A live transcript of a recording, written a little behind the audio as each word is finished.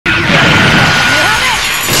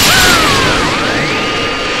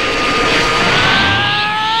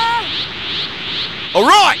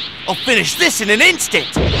I'll finish this in an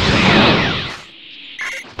instant! Right,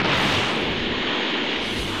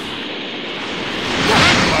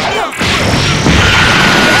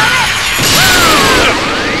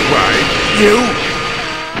 you?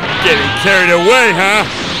 Getting carried away, huh?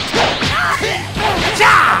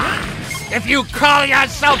 If you call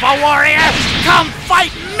yourself a warrior, come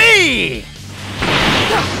fight me!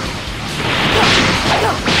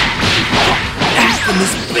 How can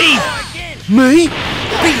this be? Me?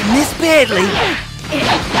 Beating this badly?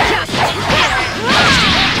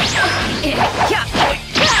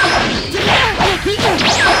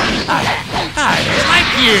 I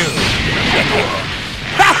like you!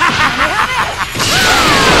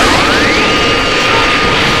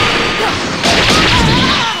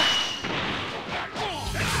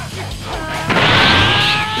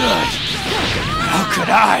 How could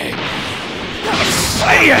I?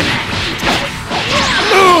 Saiyan!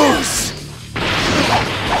 Lose!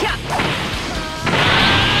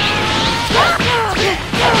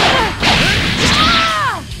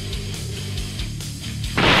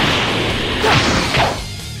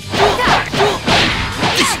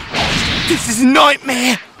 This is a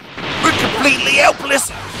nightmare! We're completely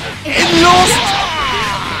helpless and lost!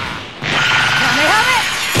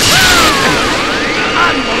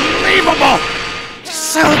 Unbelievable!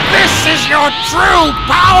 So this is your true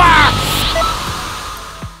power!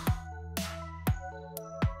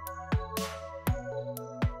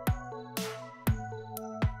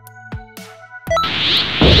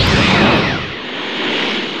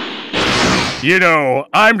 You know,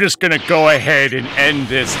 I'm just gonna go ahead and end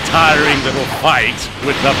this tiring little fight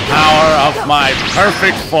with the power of my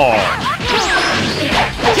perfect form.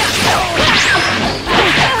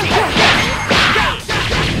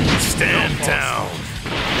 Stand down.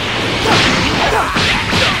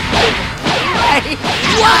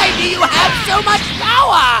 Why do you have so much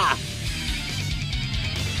power?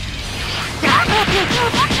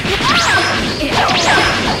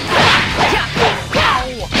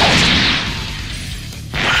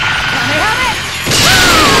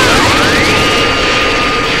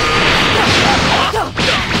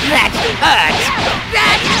 That hurts!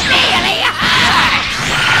 That really hurts!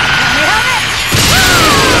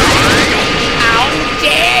 How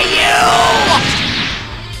dare you!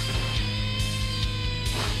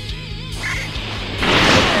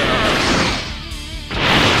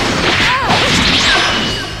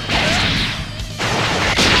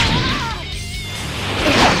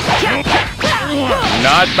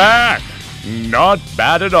 Not bad. Not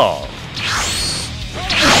bad at all.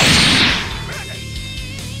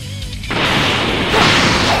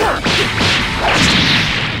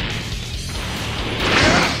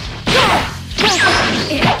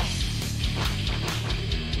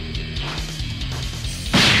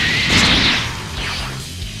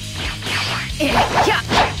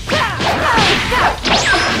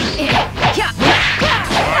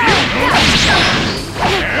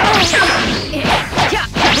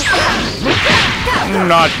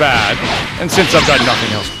 Not bad. And since I've got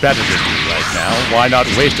nothing else better to do right now, why not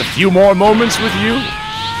waste a few more moments with you?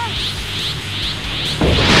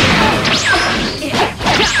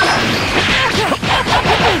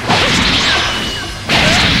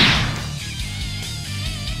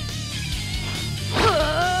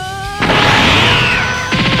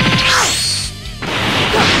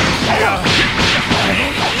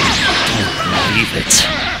 Can't believe it.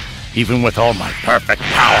 Even with all my perfect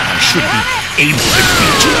power, I should be able to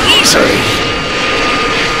beat you easily.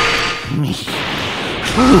 Me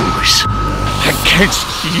lose against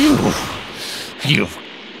you? You've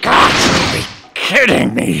got to be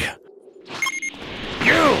kidding me.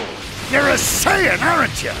 You're a Saiyan,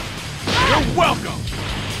 aren't you? You're welcome.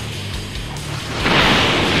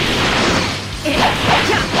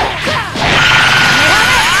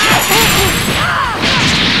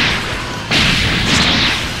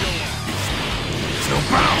 No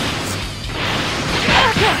bounds.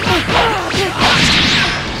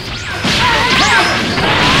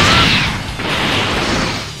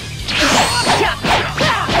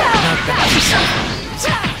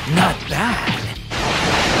 Not bad.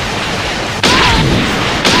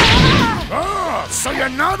 Oh, so you're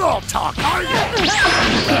not all talk, are you?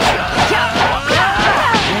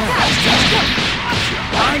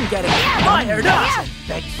 I'm getting fired up.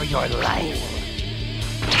 Beg for your life.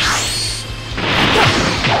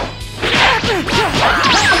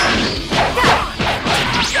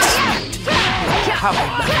 How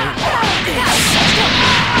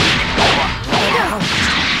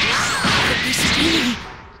could this be?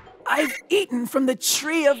 I've eaten from the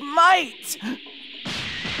tree of might.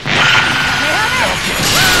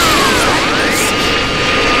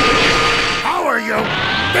 you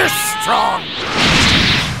this strong!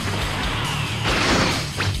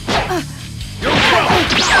 You're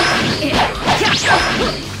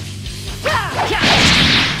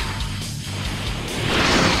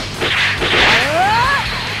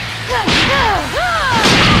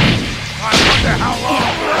I wonder how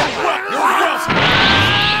long.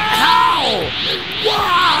 How?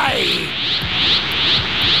 Why?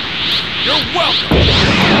 You're welcome.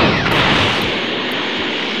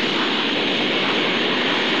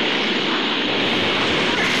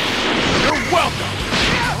 You're welcome.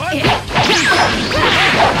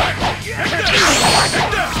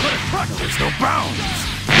 There's no bounds.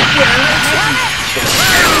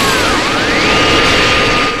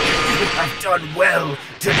 I've done well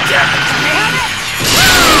to damage me.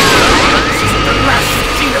 This is the last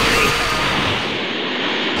you've seen of me.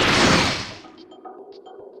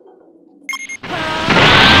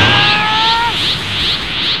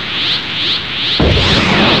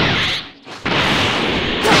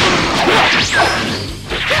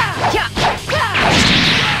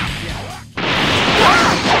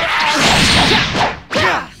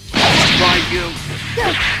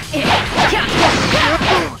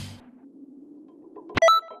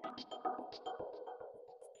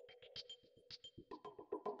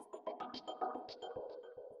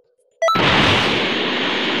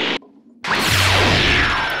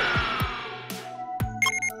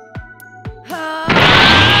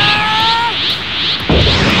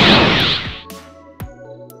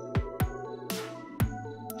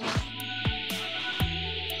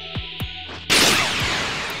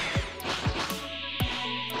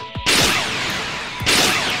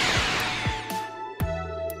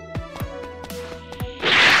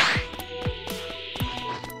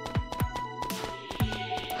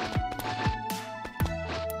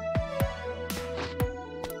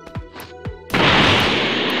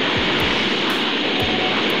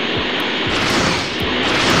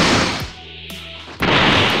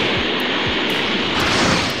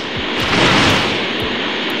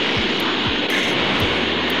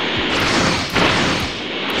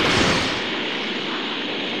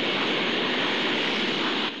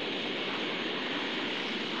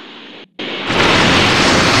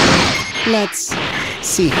 Let's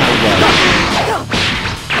see how well.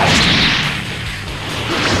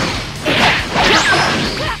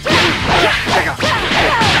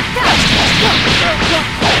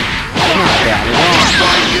 Not bad at all.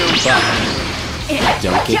 But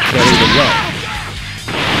don't get carried away.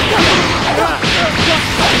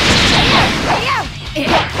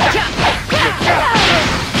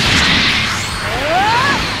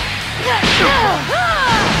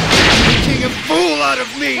 Making a fool out of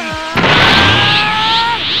me!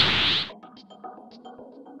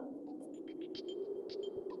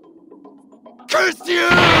 Curse you!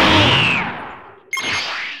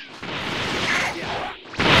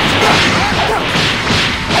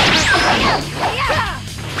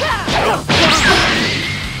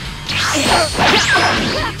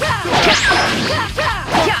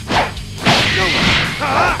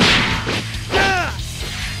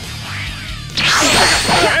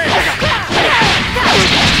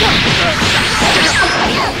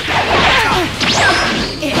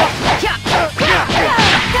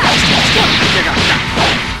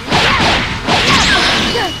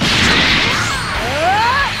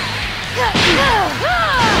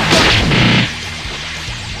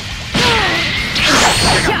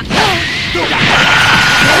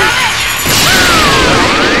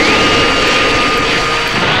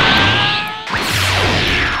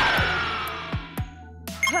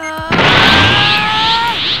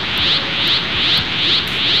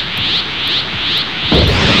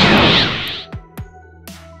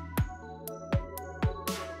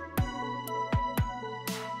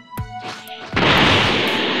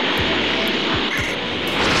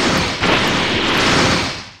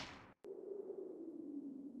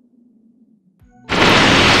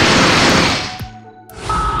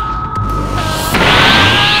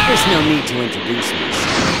 There's no need to introduce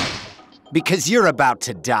myself, because you're about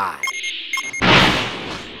to die.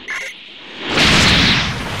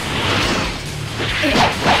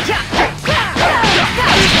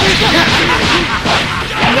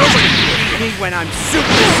 Nobody can beat me when I'm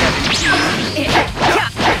Super 17!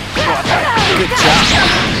 Good job.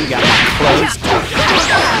 You got my clothes too.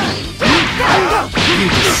 You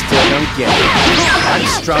just still don't get it. I'm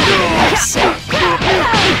stronger than you say.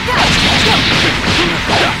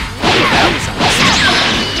 That was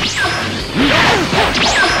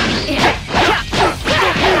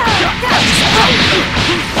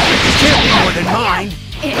Can't be more than mine!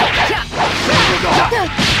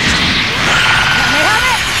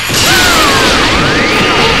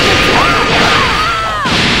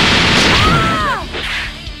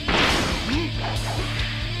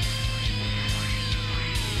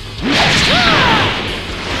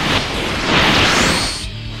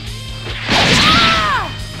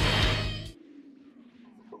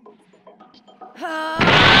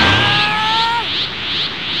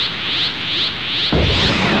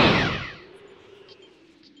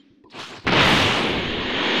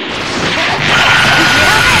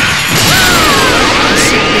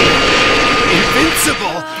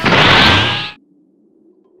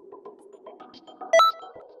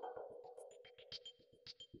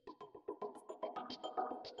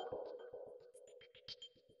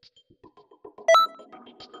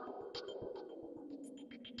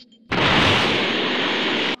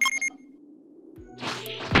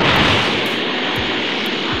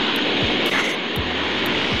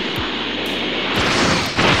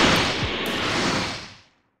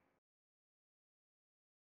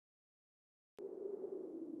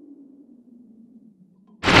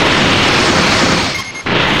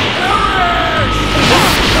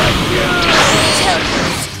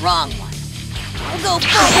 go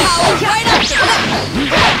full power right off the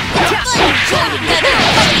bat. It's fun to join together and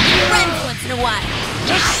play with your friends once in a while.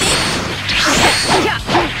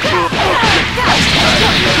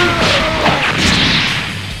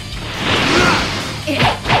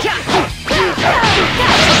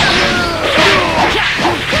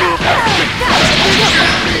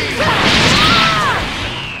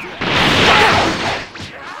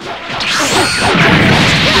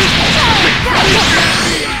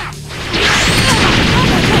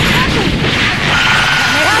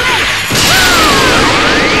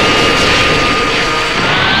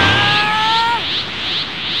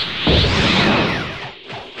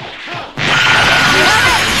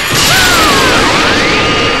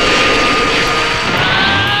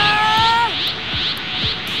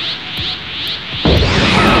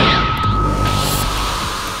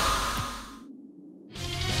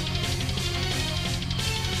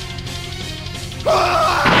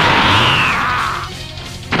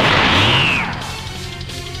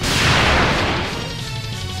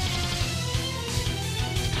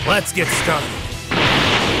 Let's get started.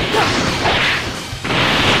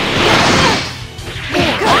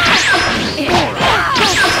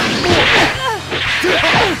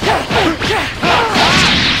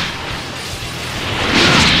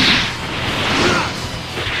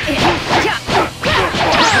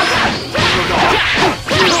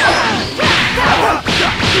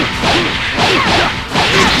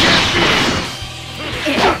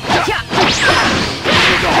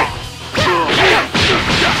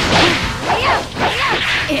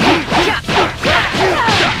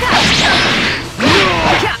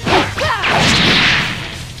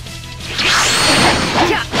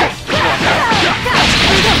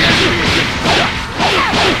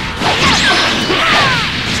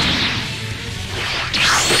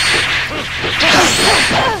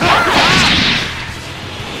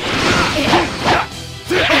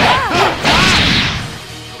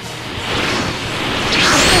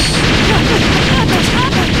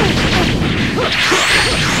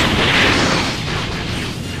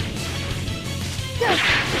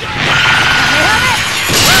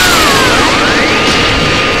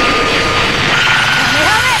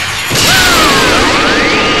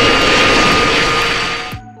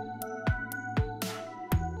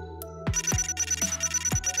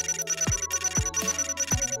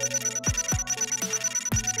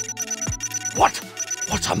 What?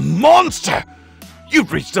 What a monster!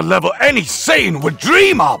 You've reached a level any sane would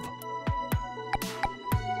dream of!